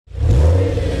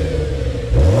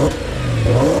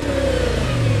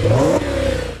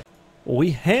we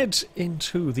head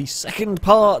into the second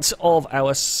part of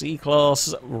our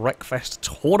C-Class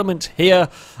Wreckfest tournament here.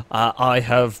 I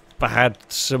have had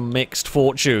some mixed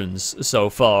fortunes so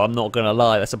far, I'm not going to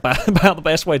lie. That's about the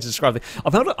best way to describe it.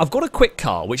 I've got a quick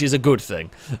car, which is a good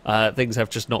thing. Things have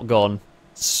just not gone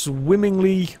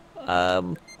swimmingly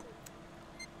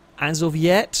as of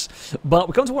yet, but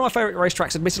we come to one of my favourite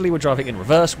racetracks. Admittedly, we're driving in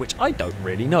reverse, which I don't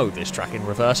really know this track in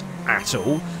reverse at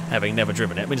all, having never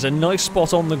driven it. I mean, it's a nice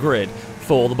spot on the grid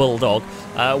for the Bulldog.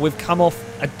 We've come off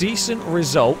a decent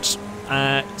result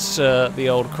at the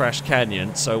old Crash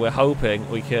Canyon, so we're hoping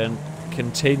we can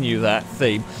continue that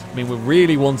theme. I mean, we're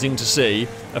really wanting to see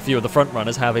a few of the front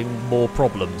runners having more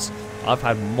problems. I've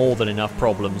had more than enough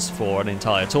problems for an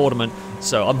entire tournament,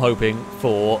 so I'm hoping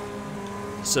for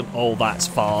some, oh, that's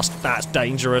fast, that's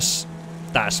dangerous,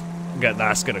 that's going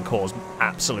to cause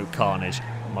absolute carnage.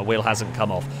 My wheel hasn't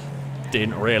come off.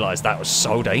 Didn't realise that was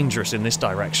so dangerous in this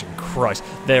direction. Christ,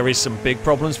 there is some big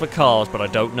problems for cars, but I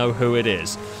don't know who it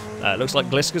is. Looks like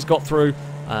Gliska's got through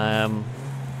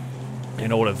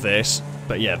in all of this,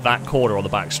 but yeah, that corner on the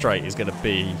back straight is going to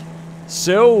be...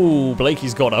 So,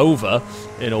 Blakey's got over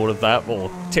in all of that,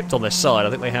 or tipped on this side. I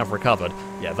think they have recovered.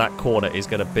 Yeah, that corner is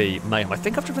going to be mayhem. I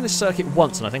think I've driven this circuit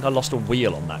once, and I think I lost a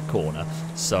wheel on that corner.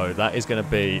 So that is going to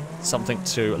be something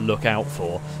to look out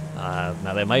for.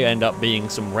 Now, there may end up being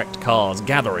some wrecked cars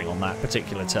gathering on that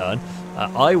particular turn.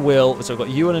 I will... So I've got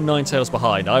Ewan and Ninetales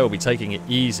behind. I will be taking it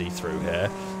easy through here.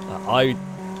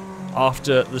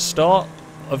 After the start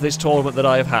of this tournament that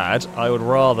I have had, I would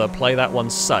rather play that one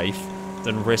safe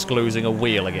than risk losing a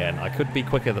wheel again. I could be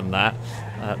quicker than that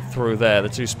through there. The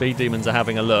two speed demons are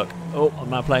having a look. Oh, I'm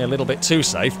now playing a little bit too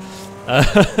safe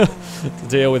to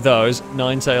deal with those.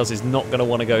 Ninetales is not going to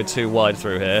want to go too wide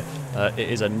through here. It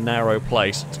is a narrow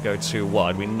place to go too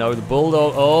wide. We know the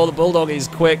Bulldog... Oh, the Bulldog is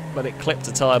quick, but it clipped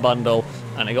a tyre bundle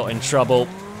and it got in trouble.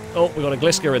 Oh, we got a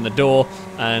Gliska in the door,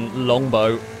 and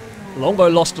Longbow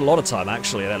lost a lot of time,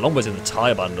 actually. Longbow's in the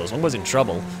tyre bundles. Longbow's in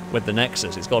trouble with the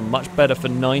Nexus. It's gone much better for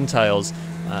Ninetales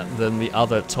than the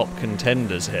other top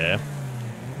contenders here.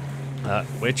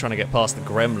 We're trying to get past the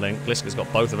Gremlin. Gliska's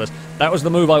got both of us. That was the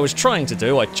move I was trying to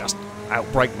do. I just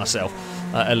outbraked myself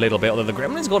a little bit, although the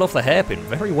Gremlin's got off the hairpin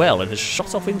very well and has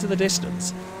shot off into the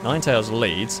distance. Ninetales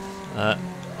leads.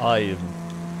 I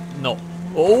am not...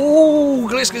 Oh,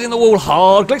 Gliska's in the wall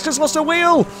hard. Gliska's lost a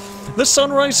wheel. The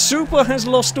Sunrise Super has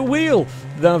lost a wheel.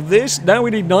 Now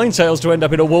we need Ninetales to end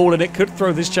up in a wall, and it could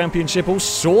throw this championship all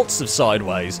sorts of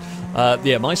sideways.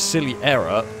 Yeah, my silly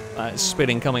error,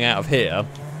 spinning coming out of here,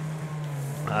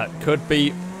 could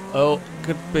be, I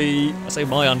say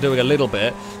my undoing a little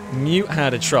bit. Mute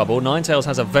had a trouble. Ninetales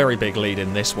has a very big lead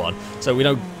in this one. So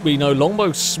we know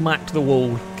Longbow smacked the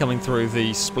wall coming through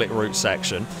the split route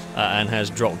section and has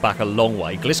dropped back a long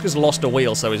way. Gliska's lost a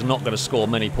wheel, so he's not going to score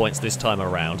many points this time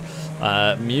around.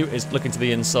 Mute is looking to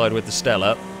the inside with the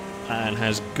Stella and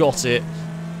has got it,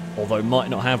 although might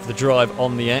not have the drive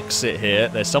on the exit here.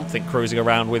 There's something cruising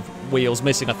around with wheels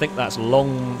missing. I think that's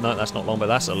Long... No, that's not Long, but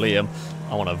that's a Liam.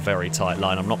 I want a very tight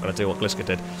line. I'm not going to do what Gliska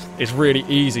did. It's really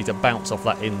easy to bounce off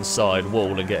that inside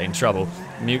wall and get in trouble.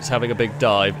 Mute's having a big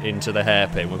dive into the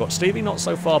hairpin. We've got Stevie not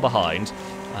so far behind.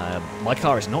 My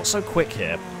car is not so quick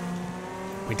here.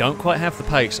 We don't quite have the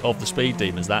pace of the speed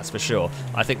demons, that's for sure.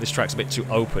 I think this track's a bit too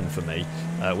open for me.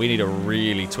 We need a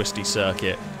really twisty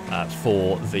circuit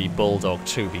for the Bulldog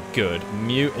to be good.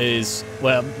 Mute is...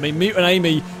 Well, I mean, Mute and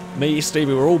Amy, me,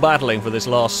 Stevie, we're all battling for this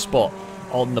last spot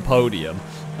on the podium.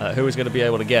 Who is going to be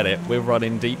able to get it? We're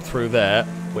running deep through there.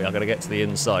 We are going to get to the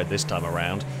inside this time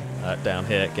around. Down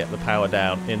here, get the power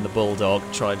down in the Bulldog.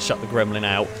 Try and shut the Gremlin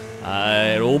out.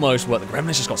 It almost worked. The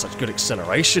Gremlin's just got such good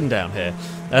acceleration down here.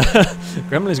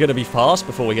 Gremlin's going to be fast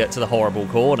before we get to the horrible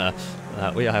corner.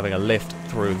 We are having a lift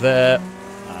through there.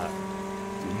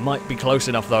 Might be close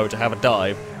enough, though, to have a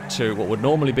dive to what would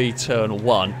normally be turn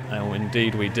 1. And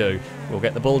indeed we do. We'll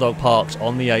get the Bulldog parked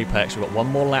on the apex. We've got one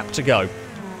more lap to go.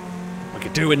 We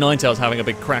could do with Ninetales having a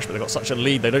big crash, but they've got such a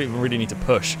lead, they don't even really need to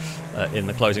push in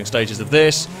the closing stages of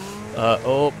this.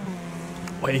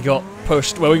 We got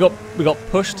pushed. Well, we got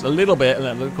pushed a little bit,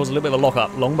 and that caused a little bit of a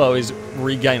lock-up. Longbow is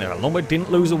regaining it. Longbow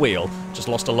didn't lose a wheel, just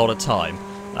lost a lot of time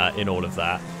in all of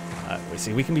that. We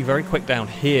see we can be very quick down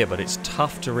here, but it's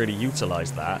tough to really utilise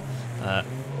that.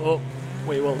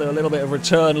 We will do a little bit of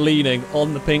return leaning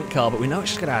on the pink car, but we know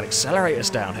it's just going to out-accelerate us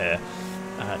down here.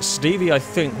 Stevie, I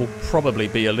think, will probably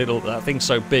be a little... That thing's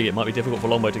so big, it might be difficult for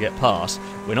Longbow to get past.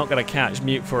 We're not going to catch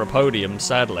Mute for a podium,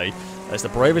 sadly. It's the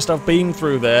bravest I've been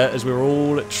through there, as we're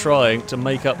all trying to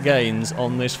make up gains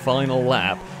on this final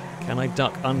lap. Can I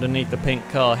duck underneath the pink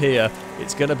car here?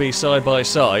 It's going to be side by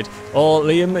side. Oh,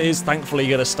 Liam is thankfully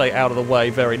going to stay out of the way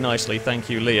very nicely. Thank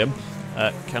you, Liam.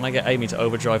 Can I get Amy to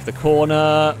overdrive the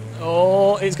corner?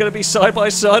 Oh, it's going to be side by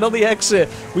side on the exit.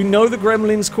 We know the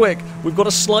gremlin's quick. We've got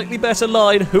a slightly better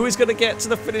line. Who is going to get to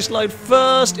the finish line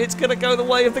first? It's going to go the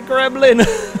way of the gremlin.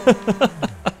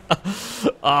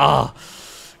 Ah,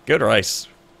 good race.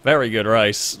 Very good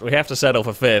race. We have to settle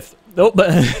for 5th. Oh,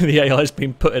 but the AI's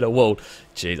been put in a wall.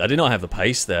 Jeez, I did not have the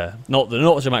pace there. Not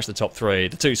to match the top 3.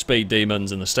 The 2 Speed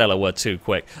Demons and the Stella were too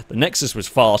quick. The Nexus was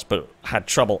fast, but had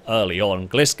trouble early on.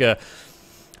 Gliska,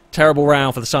 terrible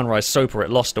round for the Sunrise Super. It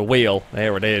lost a wheel.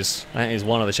 There it is. That is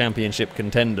one of the championship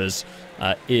contenders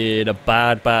in a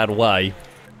bad, bad way.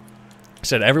 I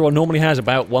said everyone normally has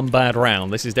about one bad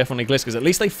round. This is definitely Gliska's. At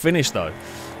least they finished, though.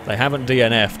 They haven't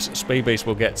DNF'd. Speed Beast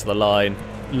will get to the line.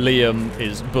 Liam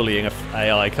is bullying an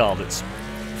AI car that's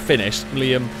finished.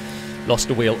 Liam lost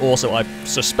a wheel also, I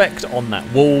suspect, on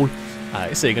that wall,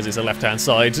 seeing as it's a left-hand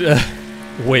side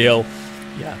wheel.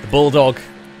 Yeah, the Bulldog,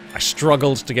 I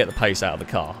struggled to get the pace out of the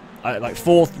car. Like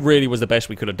 4th really was the best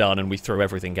we could have done, and we threw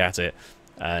everything at it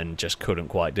and just couldn't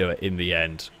quite do it in the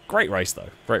end. Great race, though.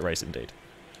 Great race indeed.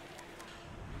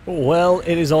 Well,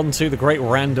 it is on to the great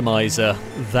randomizer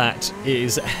that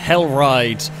is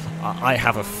Hellride. I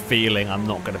have a feeling I'm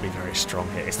not going to be very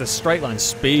strong here. It's the straight line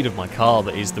speed of my car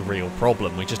that is the real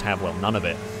problem. We just have, well, none of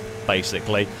it,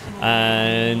 basically.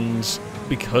 And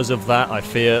because of that, I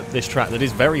fear this track that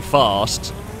is very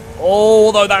fast.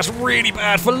 Although that's really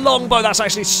bad for Longbow. That's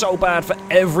actually so bad for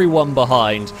everyone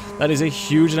behind. That is a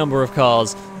huge number of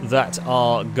cars that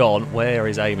are gone. Where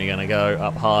is Amy going to go?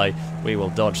 Up high. We will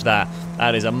dodge that.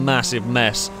 That is a massive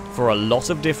mess for a lot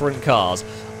of different cars.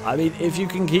 I mean, if you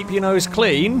can keep your nose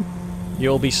clean,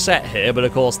 you'll be set here. But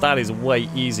of course, that is way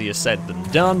easier said than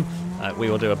done.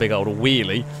 We will do a big old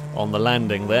wheelie on the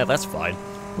landing there. That's fine.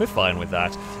 We're fine with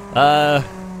that.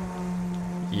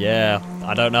 Yeah,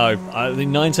 I don't know. I think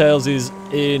Ninetales is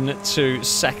into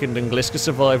 2nd, and Gliska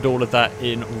survived all of that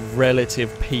in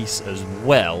relative peace as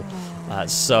well.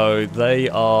 So they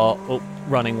are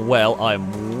running well.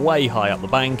 I'm way high up the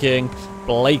banking.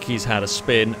 Blakey's had a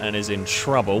spin and is in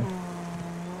trouble.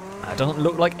 It doesn't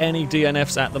look like any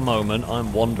DNFs at the moment.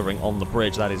 I'm wandering on the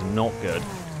bridge. That is not good.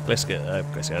 Gliska,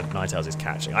 Ninetales is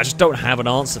catching. I just don't have an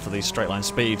answer for these straight line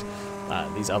speed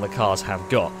these other cars have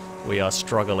got. We are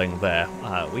struggling there.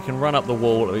 We can run up the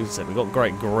wall. We've got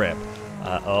great grip.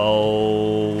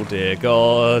 Oh dear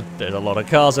God. There's a lot of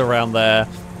cars around there.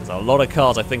 There's a lot of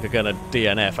cars I think are going to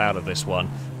DNF out of this one.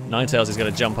 Ninetales is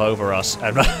going to jump over us.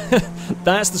 And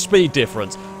that's the speed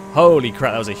difference. Holy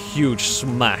crap, that was a huge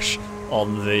smash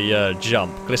on the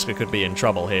jump. Gliska could be in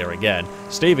trouble here again.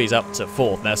 Stevie's up to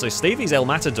 4th now. So Stevie's El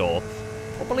Matador,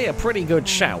 probably a pretty good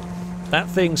shout. That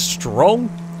thing's strong.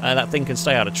 That thing can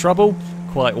stay out of trouble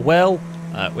quite well.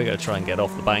 We're going to try and get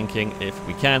off the banking if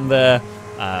we can there.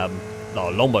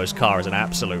 Lombow's car is an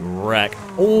absolute wreck.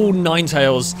 Oh,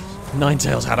 Ninetales.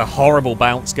 Ninetales had a horrible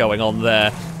bounce going on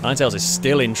there. Ninetales is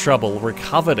still in trouble.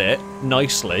 Recovered it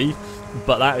nicely,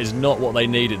 but that is not what they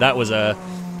needed. That was a...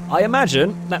 I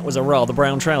imagine that was a rather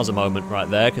brown trouser moment right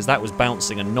there, because that was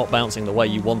bouncing and not bouncing the way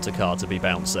you want a car to be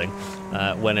bouncing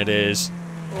when it is...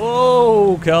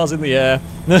 Oh, cars in the air.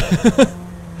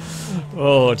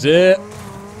 Oh dear.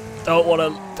 Don't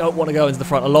want to go into the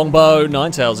front of Longbow.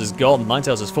 Ninetales is gone.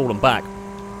 Ninetales has fallen back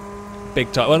big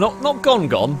time. Well, not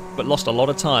gone, but lost a lot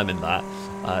of time in that.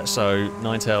 So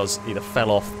Ninetales either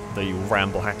fell off the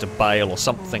ramp or had to bail or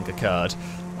something occurred,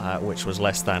 which was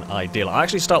less than ideal. I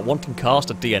actually start wanting cars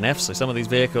to DNF, so some of these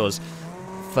vehicles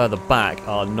further back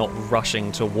are not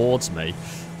rushing towards me.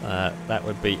 That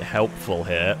would be helpful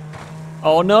here.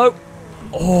 Oh no!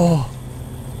 Oh!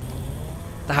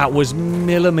 That was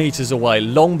millimeters away.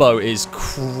 Longbow is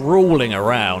crawling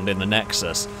around in the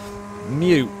Nexus.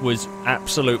 Mute was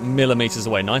absolute millimeters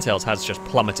away. Ninetales has just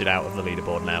plummeted out of the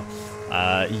leaderboard now.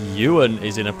 Ewan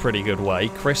is in a pretty good way.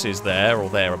 Chris is there, or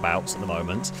thereabouts at the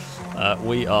moment.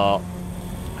 We are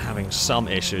having some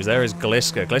issues. There is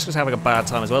Gliska. Gliska's having a bad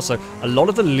time as well, so a lot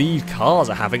of the lead cars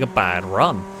are having a bad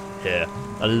run here.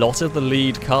 A lot of the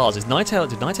lead cars. Did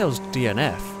Ninetales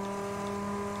DNF?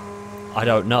 I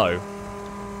don't know.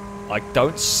 I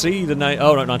don't see the name.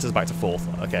 Oh no, Ninetales back to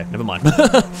 4th. Okay, never mind.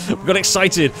 We got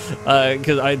excited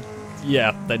because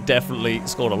yeah, they definitely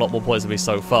scored a lot more points than me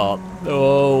so far.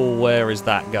 Oh, where is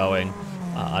that going?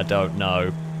 I don't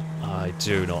know. I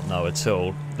do not know at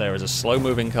all. There is a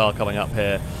slow-moving car coming up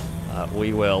here.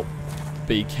 We will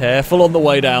be careful on the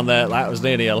way down there. That was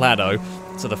nearly a Lado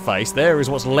to the face. There is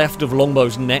what's left of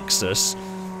Longbow's Nexus.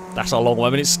 That's a long way.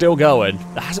 I mean, it's still going.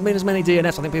 There hasn't been as many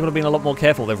DNFs. I think people have been a lot more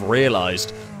careful. They've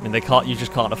realised. I mean, you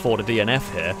just can't afford a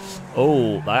DNF here.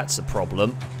 Oh, that's a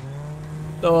problem.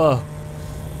 Oh,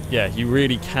 yeah, you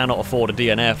really cannot afford a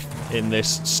DNF in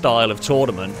this style of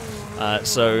tournament.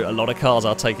 So a lot of cars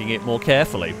are taking it more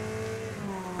carefully.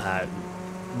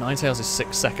 Ninetales is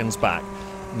 6 seconds back.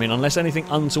 I mean, unless anything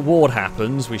untoward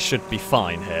happens, we should be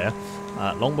fine here.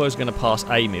 Longbow's going to pass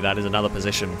Amy. That is another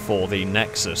position for the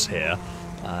Nexus here.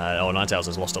 Ninetales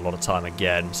has lost a lot of time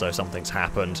again, so something's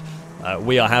happened.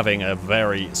 We are having a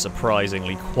very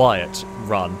surprisingly quiet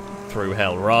run through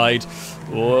Hellride.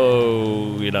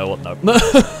 Whoa, you know what, no.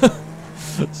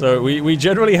 So we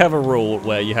generally have a rule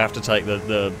where you have to take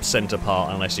the centre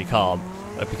part unless you can't,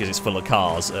 because it's full of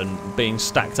cars, and being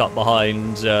stacked up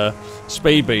behind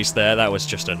Speed Beast there, that was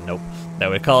just a nope. There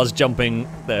were cars jumping,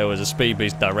 there was a Speed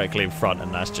Beast directly in front,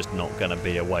 and that's just not going to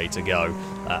be a way to go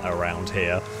around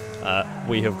here.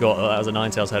 We have got, that was a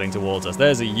Ninetales heading towards us.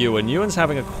 There's a Ewan. Ewan's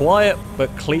having a quiet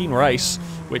but clean race,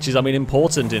 which is, I mean,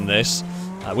 important in this.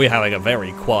 We're having a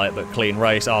very quiet but clean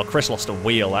race. Oh, Chris lost a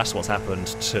wheel. That's what's happened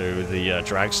to the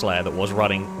Drag Slayer that was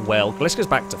running well. Gliska's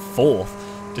back to 4th,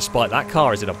 despite that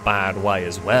car is in a bad way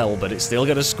as well, but it's still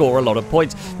going to score a lot of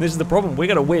points. This is the problem. We're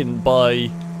going to win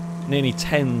by nearly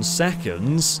 10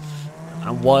 seconds.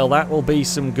 And while that will be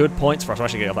some good points for us, I'm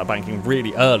actually getting off that banking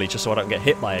really early just so I don't get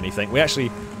hit by anything. We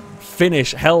actually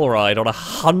finish Hellride on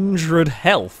 100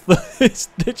 health. It's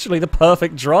literally the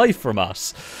perfect drive from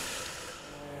us.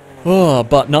 Oh,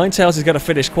 but Ninetales is going to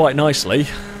finish quite nicely.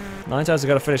 Ninetales is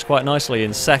going to finish quite nicely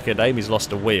in 2nd. Amy's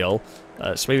lost a wheel.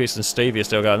 Speevius and Stevie are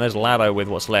still going. There's Lado with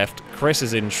what's left. Chris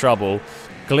is in trouble.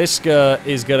 Gliska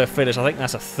is going to finish, I think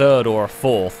that's a 3rd or a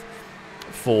 4th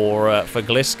for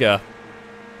Gliska.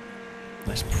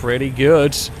 That's pretty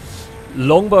good.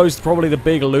 Longbow's probably the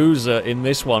big loser in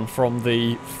this one from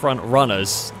the front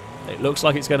runners. It looks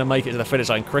like it's going to make it to the finish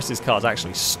line. Chris's car's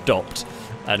actually stopped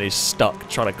and is stuck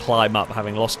trying to climb up,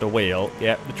 having lost a wheel.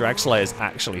 Yep, the Drag Slayer's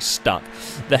actually stuck.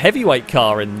 The heavyweight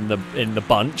car in the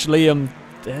bunch, Liam,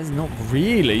 has not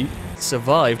really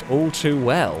survived all too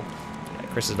well. Yeah,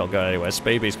 Chris is not going anywhere.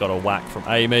 Speeby's got a whack from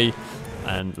Amy,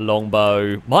 and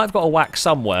Longbow might have got a whack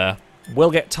somewhere.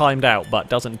 Will get timed out, but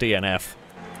doesn't DNF.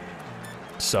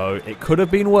 So it could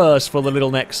have been worse for the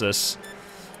little Nexus.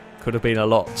 Could have been a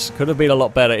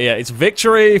lot better. Yeah, it's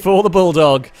victory for the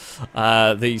Bulldog.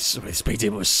 The speed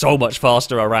team was so much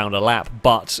faster around a lap,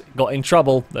 but got in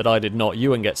trouble that I did not.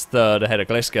 Ewan gets 3rd ahead of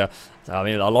Gliska. So, I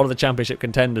mean, a lot of the championship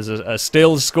contenders are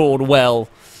still scored well.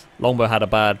 Longbow had a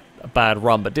bad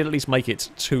run, but did at least make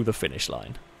it to the finish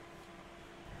line.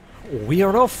 We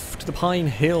are off to the Pine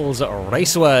Hills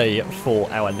Raceway for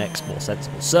our next more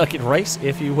sensible circuit race,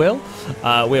 if you will.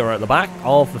 We are at the back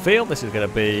of the field. This is going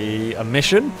to be a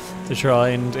mission to try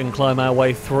and climb our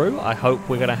way through. I hope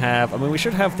we're going to have... I mean, we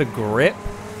should have the grip.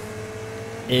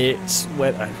 It's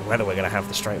whether we're going to have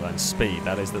the straight line speed.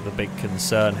 That is the big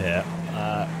concern here.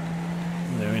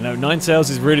 You know, Ninetales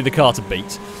is really the car to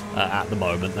beat at the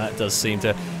moment. That does seem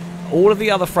to... All of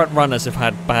the other front runners have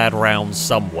had bad rounds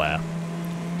somewhere.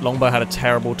 Longbow had a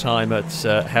terrible time at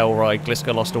Hellride.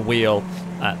 Gliska lost a wheel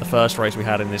at the first race we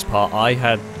had in this part. I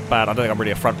had bad... I don't think I'm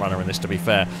really a front runner in this, to be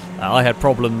fair. I had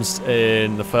problems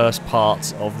in the first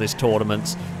part of this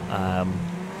tournament,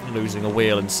 losing a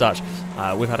wheel and such.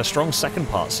 We've had a strong second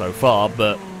part so far,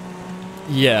 but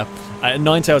yeah,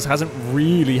 Ninetales hasn't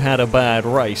really had a bad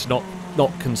race, not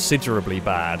considerably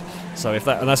bad. So if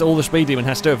and that's all the Speed Demon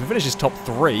has to do. If it finishes top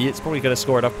 3, it's probably going to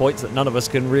score enough points that none of us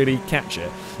can really catch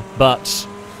it. But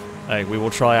hey, we will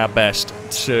try our best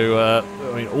to...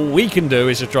 I mean, all we can do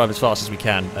is just drive as fast as we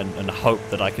can and hope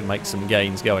that I can make some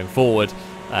gains going forward.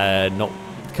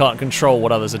 Can't control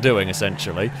what others are doing,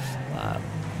 essentially.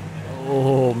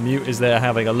 Mute is there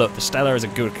having a look. The Stella is a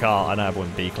good car. I know I have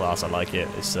one B-Class. I like it.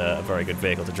 It's a very good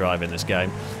vehicle to drive in this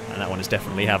game. And that one is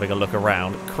definitely having a look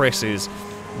around. Chris is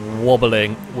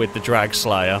wobbling with the Drag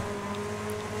Slayer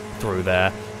through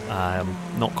there.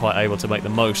 Not quite able to make the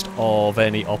most of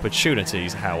any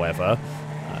opportunities, however.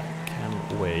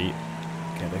 Can we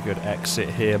get a good exit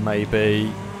here,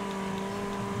 maybe?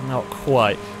 Not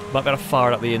quite. Might be able to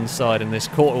fire it up the inside in this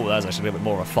corner. Oh, that was actually a bit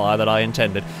more of a fire than I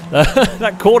intended.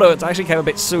 That corner actually came a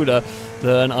bit sooner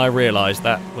than I realised.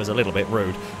 That was a little bit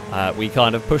rude. We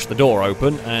kind of pushed the door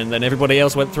open, and then everybody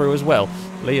else went through as well.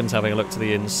 Liam's having a look to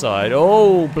the inside.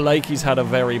 Oh, Blakey's had a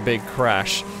very big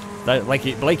crash.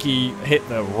 Blakey hit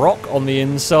the rock on the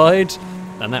inside,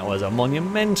 and that was a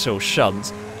monumental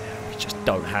shunt. We just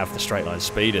don't have the straight line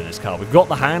speed in this car. We've got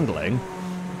the handling,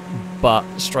 but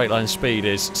straight line speed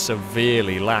is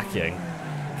severely lacking.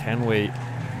 Can we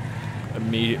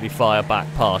immediately fire back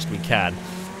past? We can.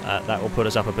 That will put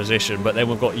us up a position. But then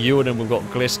we've got Ewan and we've got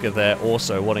Gliska there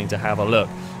also wanting to have a look.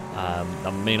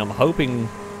 I mean, I'm hoping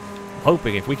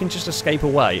if we can just escape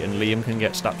away and Liam can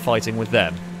get stuck fighting with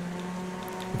them,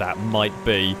 that might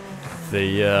be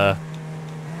the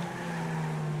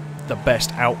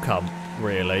best outcome,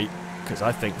 really, because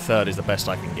I think third is the best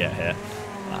I can get here.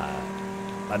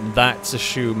 And that's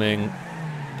assuming...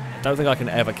 I don't think I can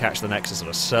ever catch the Nexus, and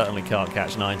I certainly can't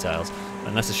catch Ninetales,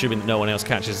 and that's assuming that no one else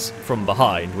catches from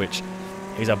behind, which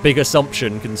is a big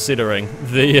assumption considering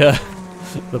the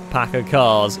pack of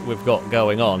cars we've got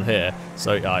going on here.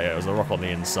 So, yeah, it was the rock on the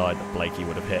inside that Blakey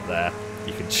would have hit there.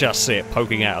 You can just see it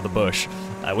poking out of the bush,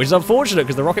 which is unfortunate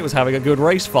because the Rocket was having a good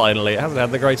race finally. It hasn't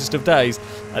had the greatest of days,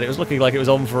 and it was looking like it was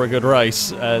on for a good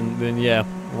race, and then, yeah,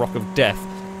 Rock of Death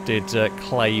did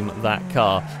claim that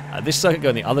car. This circuit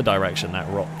going the other direction,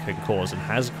 that rock can cause and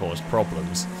has caused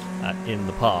problems in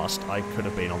the past. I could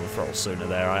have been on the throttle sooner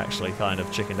there. I actually kind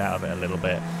of chickened out of it a little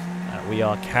bit. We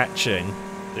are catching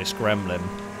this Gremlin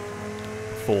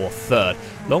for third.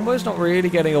 Longbow's not really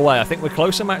getting away. I think we're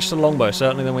closer matched to Longbow,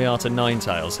 certainly, than we are to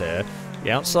Ninetales here.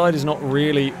 The outside is not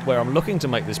really where I'm looking to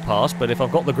make this pass, but if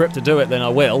I've got the grip to do it, then I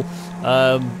will.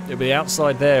 It'll be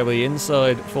outside there, it'll be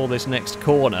inside for this next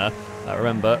corner.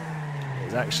 Remember,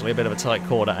 it's actually a bit of a tight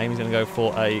corner. Amy's going to go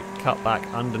for a cutback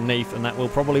underneath, and that will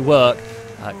probably work.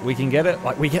 We can get it,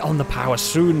 like, we get on the power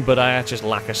soon, but I just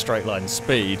lack a straight line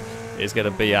speed is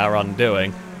going to be our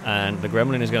undoing, and the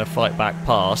Gremlin is going to fight back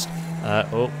past.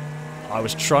 Oh, I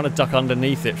was trying to duck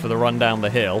underneath it for the run down the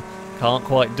hill. Can't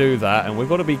quite do that, and we've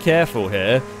got to be careful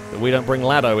here that we don't bring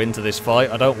Lado into this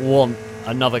fight. I don't want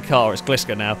another car. It's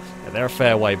Gliska now. Yeah, they're a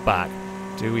fair way back.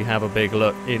 Do we have a big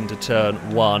look into turn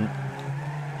one?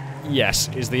 Yes,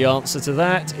 is the answer to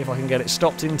that. If I can get it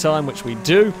stopped in time, which we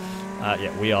do.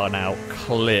 Yeah, we are now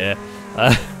clear.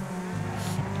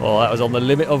 Well, that was on the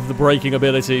limit of the braking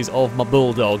abilities of my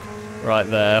bulldog right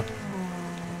there.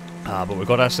 But we've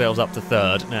got ourselves up to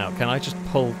third. Now, can I just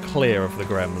pull clear of the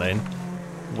Gremlin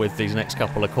with these next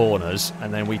couple of corners,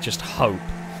 and then we just hope.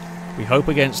 We hope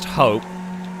against hope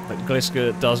that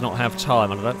Gliska does not have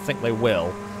time, and I don't think they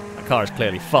will. The car is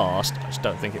clearly fast. I just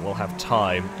don't think it will have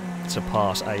time to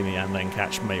pass Amy and then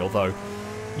catch me, although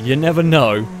you never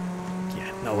know.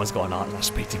 Yeah, no one's got an art.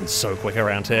 Speed demon's so quick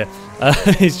around here.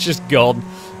 It's just gone.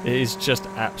 It is just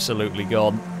absolutely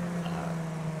gone.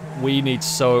 We need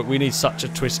such a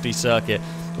twisty circuit.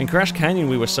 In Crash Canyon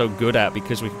we were so good at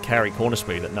because we could carry corner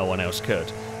speed that no one else could,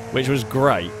 which was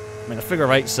great. I mean, the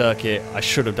figure 8 circuit I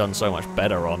should have done so much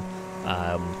better on.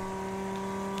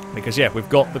 Because, yeah, we've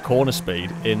got the corner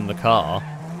speed in the car.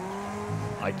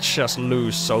 I just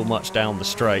lose so much down the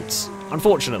straights,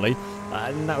 unfortunately.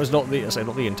 And that was not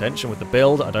the intention with the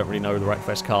build. I don't really know the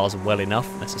Wreckfest cars well enough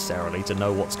necessarily to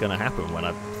know what's going to happen when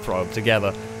I throw them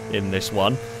together in this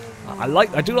one. I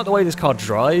do like the way this car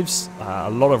drives. A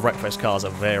lot of Wreckfest cars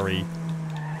are very,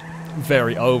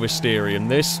 very oversteery, and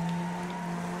this,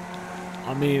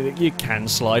 I mean, you can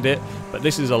slide it, but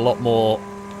this is a lot more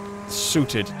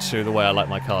suited to the way I like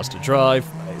my cars to drive.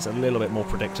 It's a little bit more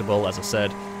predictable, as I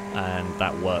said, and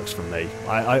that works for me.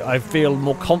 I feel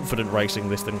more confident racing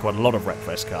this than quite a lot of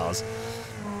Wreckfest cars.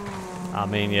 I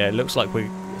mean, yeah, it looks like we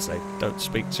say don't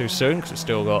speak too soon because we've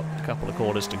still got a couple of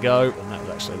corners to go, and that was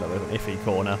actually a little bit of an iffy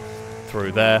corner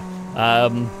through there.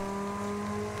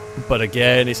 But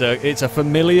again, it's a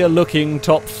familiar looking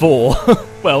top 4.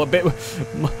 Well, a bit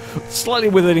slightly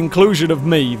with an inclusion of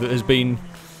me that has been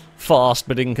fast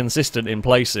but inconsistent in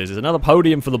places. There's another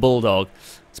podium for the Bulldog.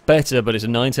 It's better, but it's a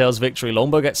Ninetales victory.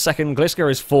 Longbow gets second,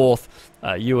 Gliska is fourth.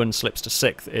 Ewan slips to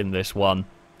 6th in this one.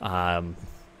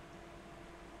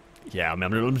 Yeah, I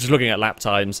mean, I'm just looking at lap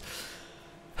times.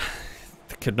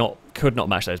 Could not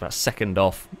match those. About second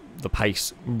off the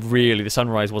pace. Really, the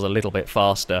Sunrise was a little bit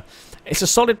faster. It's a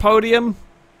solid podium,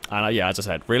 and yeah, as I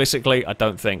said, realistically, I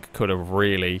don't think could have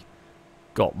really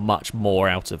got much more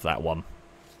out of that one.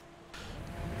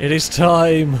 It is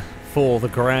time for the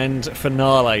grand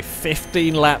finale.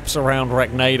 15 laps around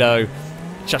Wrecknado.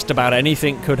 Just about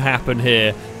anything could happen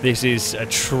here. This is a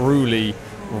truly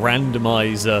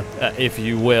randomizer, if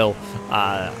you will.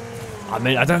 I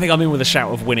mean, I don't think I'm in with a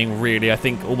shout of winning, really. I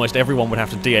think almost everyone would have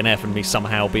to DNF and me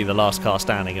somehow be the last car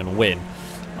standing and win.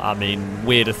 I mean,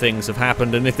 weirder things have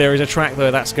happened, and if there is a track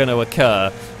where that's going to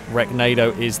occur,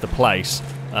 Wrecknado is the place.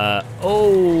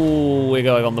 Oh, we're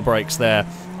going on the brakes there.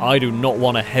 I do not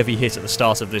want a heavy hit at the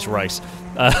start of this race.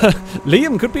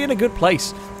 Liam could be in a good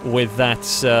place with that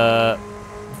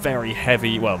very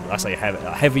heavy, well, I say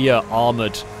heavier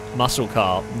armoured muscle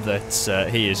car that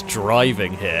he is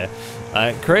driving here.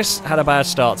 Chris had a bad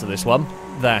start to this one.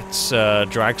 That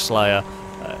Drag Slayer,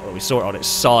 Well, we saw it on its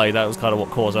side. That was kind of what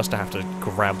caused us to have to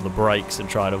grab the brakes and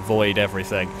try and avoid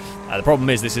everything. The problem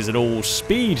is this is an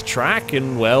all-speed track,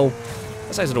 and, well,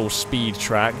 I say it's an all-speed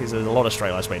track. There's a lot of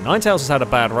straight line speed. Ninetales has had a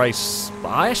bad race.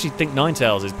 I actually think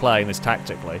Ninetales is playing this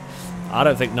tactically. I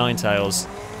don't think Ninetales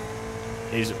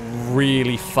is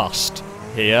really fussed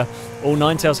here. All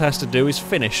Ninetales has to do is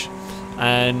finish.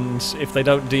 And if they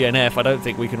don't DNF, I don't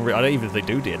think we can... even if they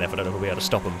do DNF, I don't know if we'll be able to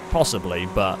stop them. Possibly,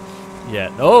 but... yeah.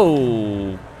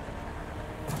 Oh!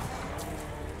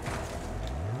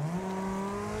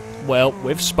 Well,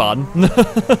 we've spun.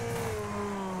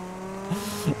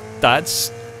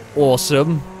 That's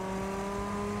awesome.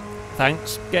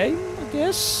 Thanks, game, I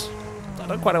guess? I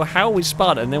don't quite know how we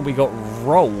spun, and then we got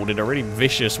rolled in a really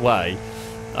vicious way.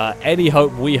 Any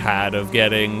hope we had of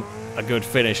getting a good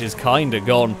finish is kind of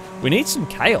gone. We need some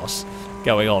chaos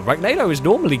going on. Ragnado is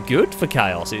normally good for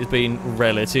chaos. It's been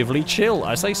relatively chill,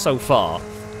 I say so far,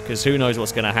 because who knows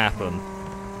what's going to happen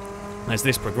as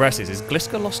this progresses. Is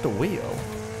Gliska lost a wheel?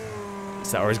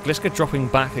 Or is Gliska dropping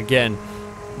back again?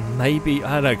 Maybe,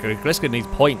 I don't know, Gliska needs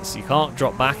points. You can't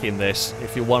drop back in this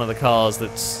if you're one of the cars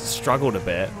that's struggled a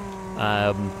bit.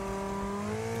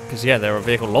 Because, yeah, their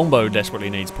vehicle Longbow desperately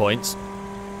needs points.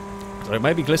 So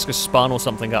maybe Gliska spun or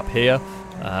something up here.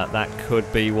 That could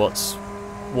be what's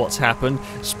happened.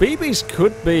 Speedbeast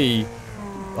could be...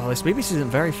 well, the Speedbeast isn't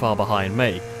very far behind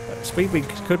me.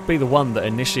 Speedbeast could be the one that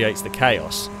initiates the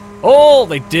chaos. Oh,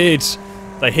 they did!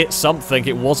 They hit something.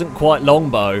 It wasn't quite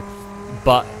Longbow,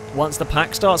 but once the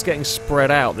pack starts getting spread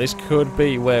out, this could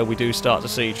be where we do start to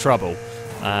see trouble.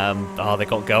 Oh, they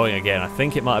got going again. I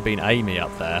think it might have been Amy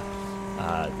up there.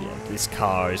 Yeah, this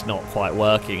car is not quite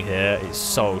working here. It's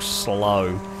so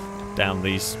slow down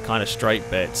these kind of straight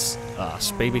bits.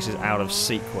 Speedbeast is out of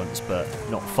sequence, but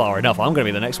not far enough. I'm going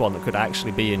to be the next one that could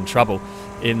actually be in trouble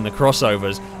in the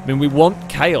crossovers. I mean, we want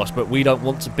chaos, but we don't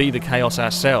want to be the chaos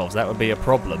ourselves. That would be a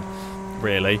problem,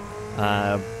 really.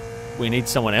 We need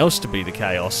someone else to be the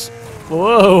chaos.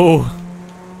 Whoa!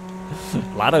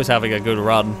 Lado's having a good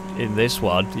run in this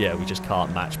one. Yeah, we just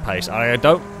can't match pace. I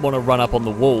don't want to run up on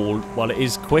the wall while it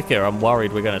is quicker. I'm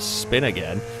worried we're going to spin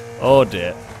again. Oh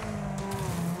dear.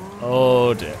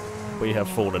 Oh dear. We have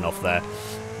fallen off there.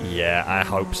 Yeah, our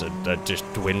hopes are just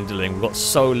dwindling. We've got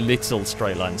so little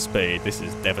straight line speed. This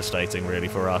is devastating, really,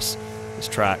 for us. This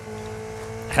track.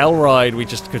 Hellride, we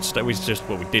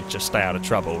did just stay out of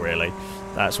trouble, really.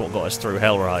 That's what got us through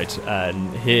Hellride.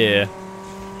 And here,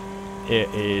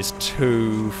 it's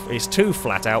too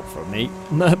flat out for me,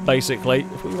 basically.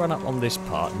 If we run up on this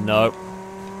part, no.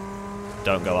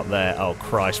 Don't go up there. Oh,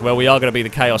 Christ. Well, we are going to be the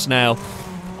chaos now.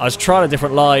 I was trying a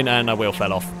different line, and my wheel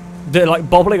fell off. Like,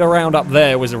 bobbling around up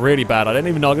there was really bad. I didn't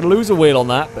even know I'm going to lose a wheel on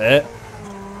that bit.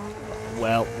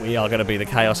 Well, we are going to be the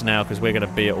chaos now, because we're going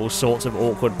to be at all sorts of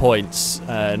awkward points,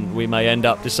 and we may end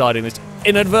up deciding this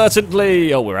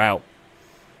inadvertently. Oh, we're out.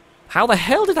 How the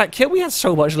hell did that kill? We had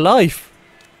so much life.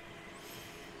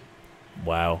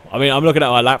 Wow. I mean, I'm looking at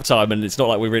my lap time, and it's not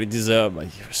like we really deserve it.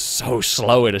 You're so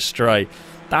slow in a straight.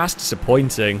 That's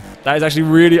disappointing. That is actually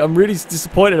really... I'm really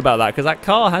disappointed about that, because that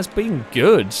car has been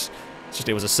good. It's just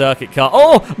it was a circuit car.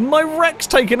 Oh, my wreck's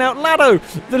taken out Lado.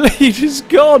 The lead is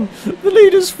gone. The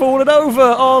lead has fallen over.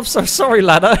 Oh, I'm so sorry,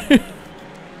 Lado.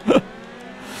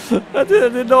 I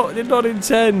did not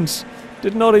intend.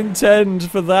 Did not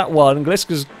intend for that one.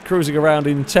 Gliska's cruising around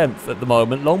in 10th at the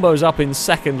moment. Longbow's up in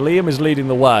 2nd. Liam is leading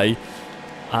the way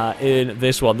in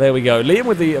this one. There we go. Liam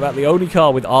with about the only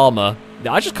car with armor.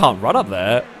 I just can't run up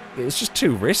there. It's just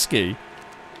too risky.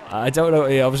 I don't know.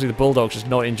 Obviously, the Bulldog's just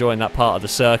not enjoying that part of the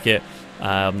circuit.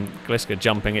 Gliska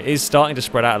jumping. It is starting to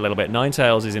spread out a little bit.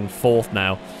 Ninetales is in 4th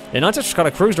now. Yeah, Ninetales just kind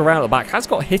of cruised around at the back. Has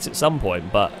got hit at some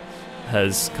point, but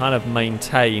has kind of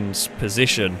maintained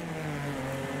position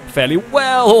fairly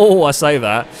well. Oh, I say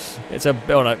that. It's a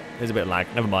bit, oh no, there's a bit of lag.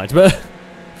 Never mind. But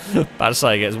about to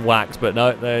say it gets whacked, but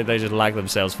no, they just lag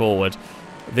themselves forward.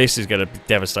 This is going to be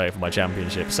devastating for my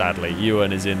championship, sadly.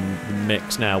 Ewan is in the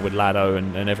mix now with Lado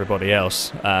and everybody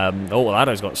else. Oh,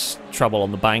 Lado's got trouble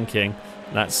on the banking.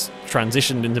 That's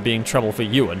transitioned into being trouble for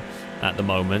Ewan at the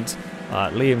moment.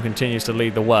 Liam continues to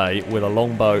lead the way with a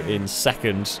Longbow in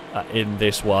 2nd in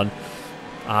this one.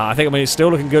 I think, it's still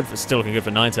looking good. It's still looking good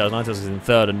for Ninetales. Ninetales is in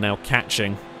 3rd and now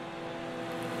catching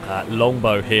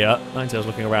Longbow here. Ninetales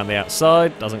looking around the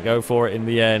outside. Doesn't go for it in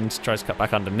the end. Tries to cut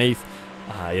back underneath.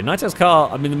 Yeah, Ninetales'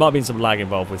 car, there might have been some lag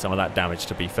involved with some of that damage,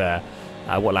 to be fair.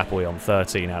 What lap are we on?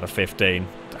 13 out of 15.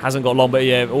 Hasn't got long, but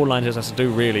yeah, all Ninetales has to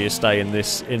do really is stay in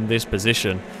this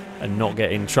position and not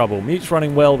get in trouble. Mute's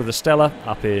running well with the Stella,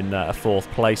 up in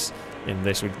 4th place in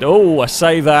this week. Oh, I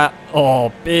say that.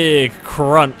 Oh, big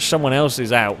crunch. Someone else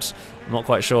is out. I'm not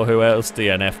quite sure who else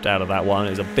DNF'd out of that one.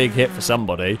 It was a big hit for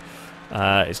somebody.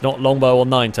 It's not Longbow or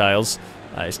Ninetales.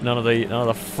 It's none of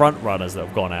the front runners that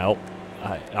have gone out.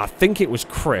 I think it was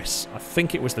Chris. I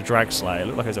think it was the Drag Slayer. It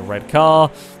looked like it was a red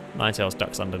car. Ninetales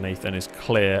ducks underneath and is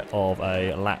clear of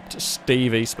a lapped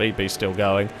Stevie. Speed Beast still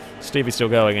going. Stevie's still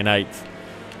going in 8th.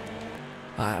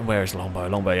 Where is Longbow?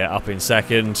 Longbow, yeah, up in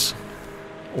 2nd.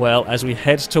 Well, as we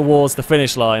head towards the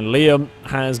finish line, Liam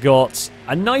has got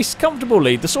a nice, comfortable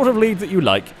lead. The sort of lead that you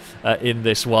like in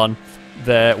this one.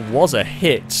 There was a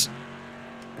hit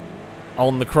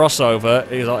on the crossover.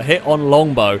 Is a hit on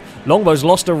Longbow. Longbow's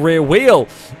lost a rear wheel.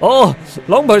 Oh,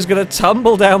 Longbow's going to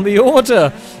tumble down the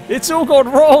order. It's all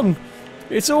gone wrong.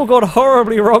 It's all gone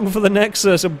horribly wrong for the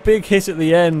Nexus. A big hit at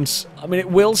the end. I mean, it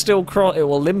will still cross. It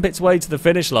will limp its way to the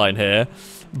finish line here,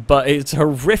 but it's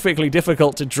horrifically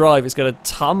difficult to drive. It's going to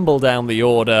tumble down the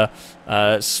order.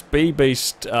 Speed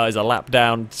Beast is a lap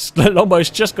down. Longbow's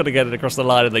just got to get it across the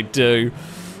line, and they do.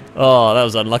 Oh, that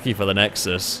was unlucky for the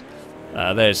Nexus.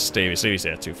 There's Stevie. Stevie's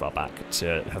here too far back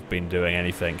to have been doing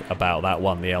anything about that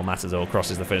one. The El Matador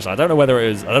crosses the finish line. I don't know whether it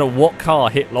was... I don't know what car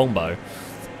hit Longbow.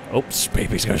 Oops,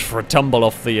 Beebe's goes for a tumble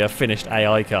off the finished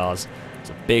AI cars. It's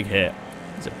a big hit.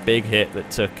 It's a big hit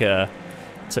that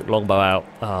took Longbow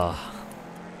out.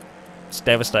 It's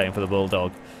devastating for the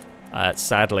Bulldog.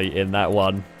 Sadly, in that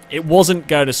one. It wasn't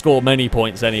going to score many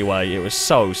points anyway. It was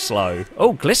so slow.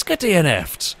 Oh, Gliska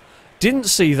DNF'd. Didn't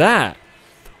see that.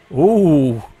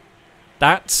 Ooh.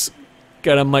 That's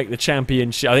going to make the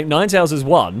championship. I think Ninetales has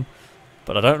won,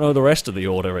 but I don't know the rest of the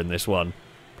order in this one.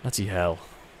 Bloody hell.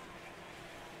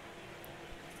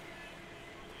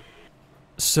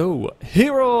 So,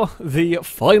 here are the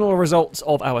final results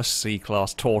of our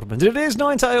C-Class tournament. It is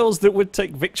Ninetales that would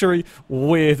take victory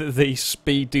with the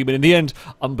Speed Demon. In the end,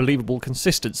 unbelievable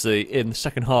consistency in the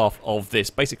second half of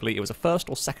this. Basically, it was a first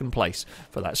or second place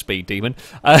for that Speed Demon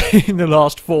in the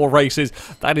last 4 races.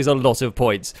 That is a lot of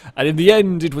points. And in the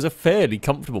end, it was a fairly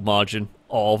comfortable margin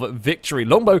of victory.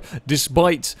 Longbow,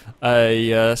 despite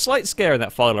a slight scare in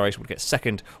that final race, would get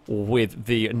second with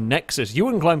the Nexus.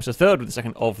 Ewan climbs to third with the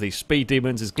second of the Speed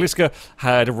Demons, as Gliska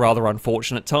had a rather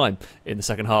unfortunate time in the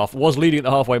second half. Was leading at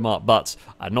the halfway mark, but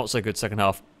a not so good second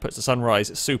half puts the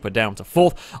Sunrise Super down to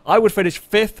 4th. I would finish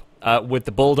 5th. With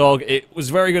the Bulldog. It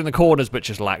was very good in the corners, but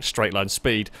just lacked straight line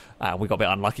speed. We got a bit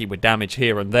unlucky with damage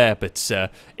here and there, but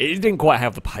it didn't quite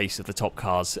have the pace of the top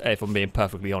cars, if I'm being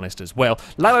perfectly honest as well.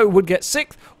 Lalo would get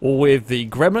 6th, with the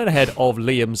Gremlin ahead of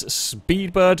Liam's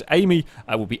Speedbird. Amy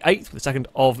would be 8th, with the second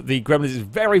of the Gremlins. Is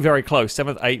very, very close.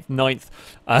 7th, 8th,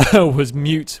 9th was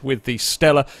Mute with the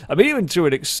Stella. I mean, even to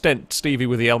an extent, Stevie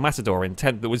with the El Matador in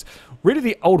 10th. That was really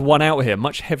the old one out here.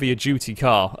 Much heavier duty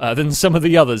car than some of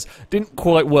the others. Didn't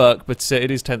quite work. But it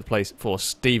is 10th place for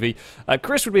Stevie.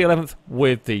 Chris would be 11th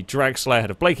with the Drag Slayer ahead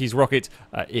of Blakey's Rocket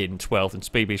in 12th, and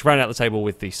Speed Beast round out the table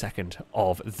with the second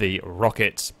of the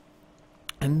Rockets.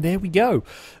 And there we go.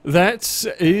 That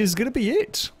is going to be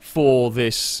it for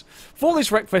this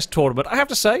Wreckfest tournament. I have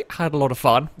to say, I had a lot of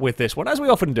fun with this one, as we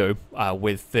often do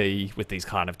with these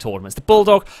kind of tournaments. The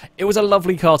Bulldog, it was a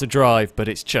lovely car to drive, but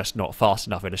it's just not fast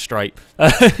enough in a straight.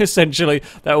 Essentially,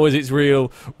 that was its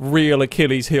real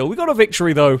Achilles heel. We got a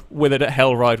victory, though, with it at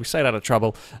Hellride. We stayed out of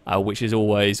trouble, which is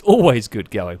always good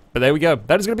going. But there we go.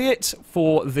 That is going to be it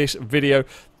for this video.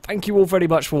 Thank you all very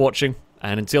much for watching,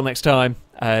 and until next time,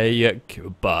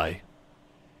 goodbye.